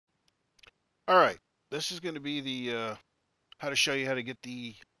Alright, this is going to be the how to show you how to get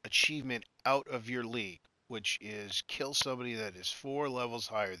the achievement out of your league, which is kill somebody that is 4 levels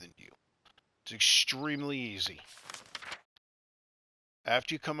higher than you. It's extremely easy.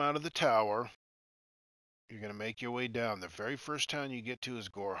 After you come out of the tower, you're going to make your way down. The very first town you get to is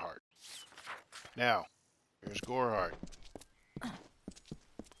Gorehart. Now, here's Gorehart.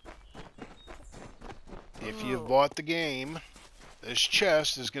 If you've bought the game, this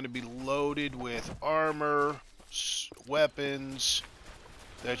chest is going to be loaded with armor, weapons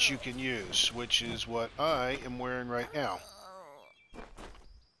that you can use, which is what I am wearing right now.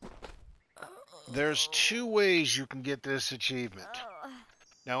 There's 2 ways you can get this achievement.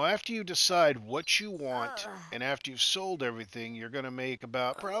 Now, after you decide what you want, and after you've sold everything, you're going to make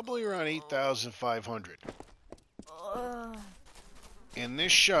about probably around 8,500. In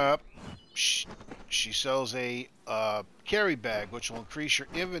this shop, she sells a carry bag, which will increase your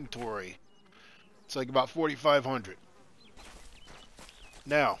inventory. It's like about 4,500.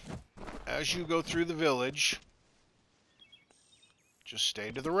 Now, as you go through the village, just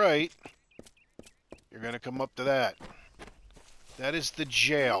stay to the right. You're going to come up to that. That is the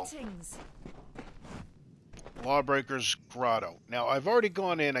jail. Lawbreaker's Grotto. Now, I've already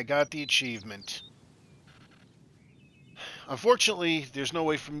gone in. I got the achievement. Unfortunately, there's no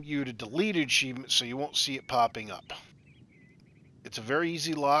way for you to delete an achievement, so you won't see it popping up. It's a very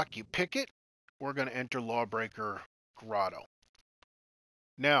easy lock. You pick it. We're going to enter Lawbreaker Grotto.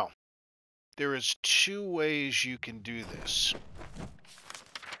 Now, there is 2 ways you can do this.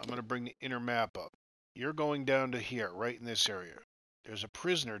 I'm going to bring the inner map up. You're going down to here, right in this area. There's a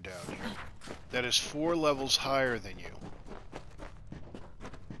prisoner down here that is 4 levels higher than you.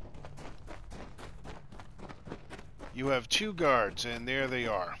 You have 2 guards, and there they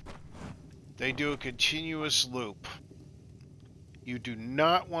are. They do a continuous loop. You do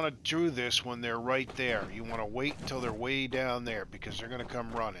not want to do this when they're right there. You want to wait until they're way down there, because they're going to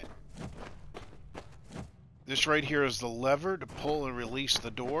come running. This right here is the lever to pull and release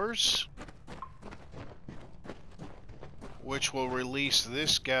the doors, which will release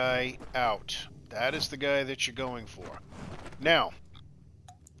this guy out. That is the guy that you're going for. Now,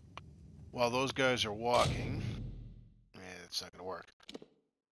 while those guys are walking, it's not going to work.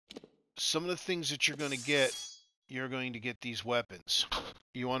 Some of the things that you're going to get these weapons.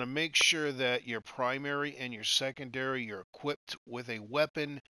 You want to make sure that your primary and your secondary, you're equipped with a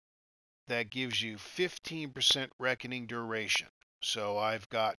weapon that gives you 15% reckoning duration. So I've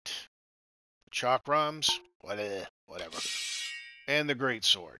got chakrams, whatever, and the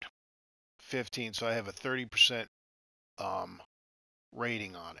greatsword, 15. So I have a 30%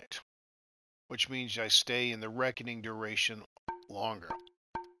 rating on it, which means I stay in the reckoning duration longer.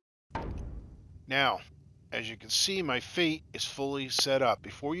 Now, as you can see, my fate is fully set up.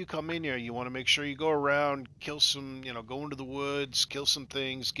 Before you come in here, you want to make sure you go around, kill some, go into the woods, kill some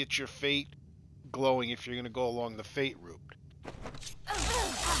things, get your fate glowing if you're going to go along the fate route.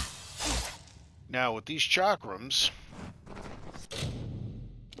 Now, with these chakrams,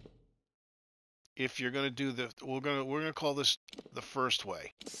 if you're going to do we're going to call this the first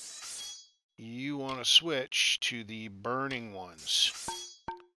way. You want to switch to the burning ones.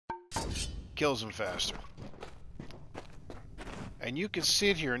 Kills them faster. And you can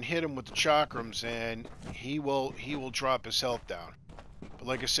sit here and hit him with the chakrams, and he will drop his health down. But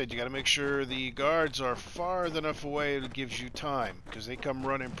like I said, you got to make sure the guards are far enough away it gives you time, because they come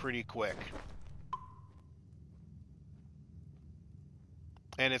running pretty quick.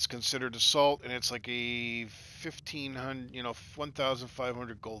 And it's considered assault, and it's like a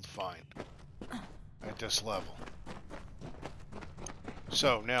 1,500 gold fine at this level.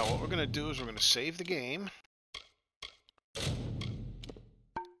 So now what we're going to do is we're going to save the game.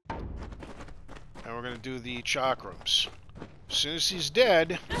 And we're going to do the chakrams. As soon as he's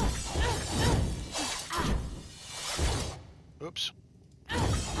dead... Oops.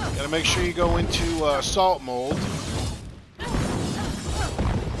 Got to make sure you go into assault mode.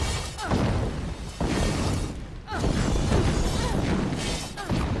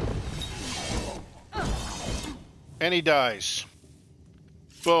 And he dies.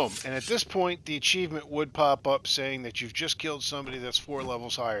 Boom. And at this point, the achievement would pop up saying that you've just killed somebody that's 4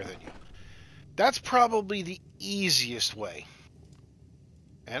 levels higher than you. That's probably the easiest way.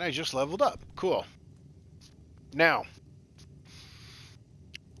 And I just leveled up. Cool. Now,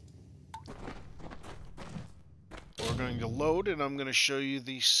 we're going to load, and I'm going to show you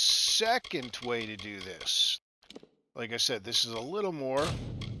the second way to do this. Like I said, this is a little more.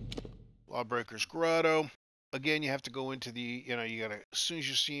 Lawbreaker's Grotto. Again, you have to go into the, you gotta, as soon as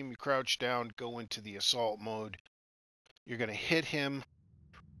you see him, you crouch down, go into the assault mode. You're going to hit him.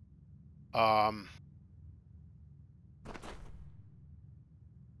 And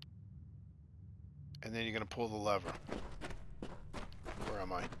then you're going to pull the lever. Where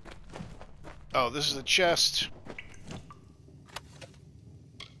am I? Oh, this is a chest.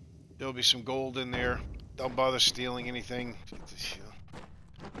 There'll be some gold in there. Don't bother stealing anything.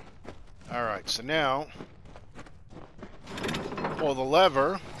 Alright, so now pull the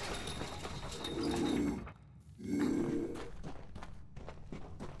lever.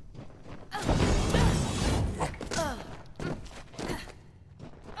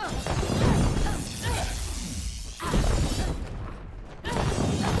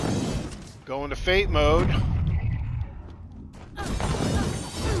 Go into fate mode.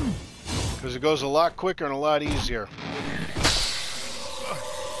 Because it goes a lot quicker and a lot easier.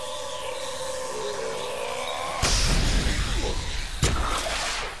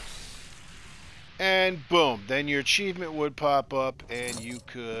 And boom, then your achievement would pop up and you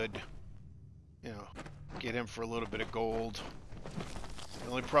could, you know, get him for a little bit of gold. The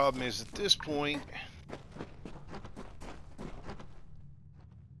only problem is at this point...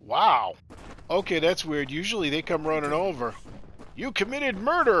 Wow. Okay, that's weird. Usually they come running over. You committed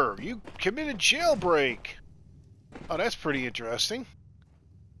murder! You committed jailbreak! Oh, that's pretty interesting.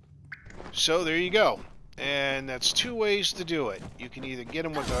 So there you go. And that's two ways to do it. You can either get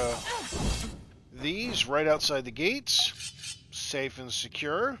them with these right outside the gates, safe and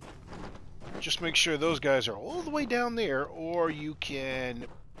secure. Just make sure those guys are all the way down there, or you can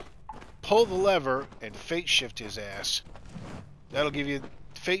pull the lever and fate shift his ass. That'll give you...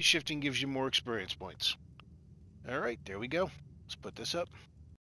 Fate shifting gives you more experience points. Alright, there we go. Let's put this up.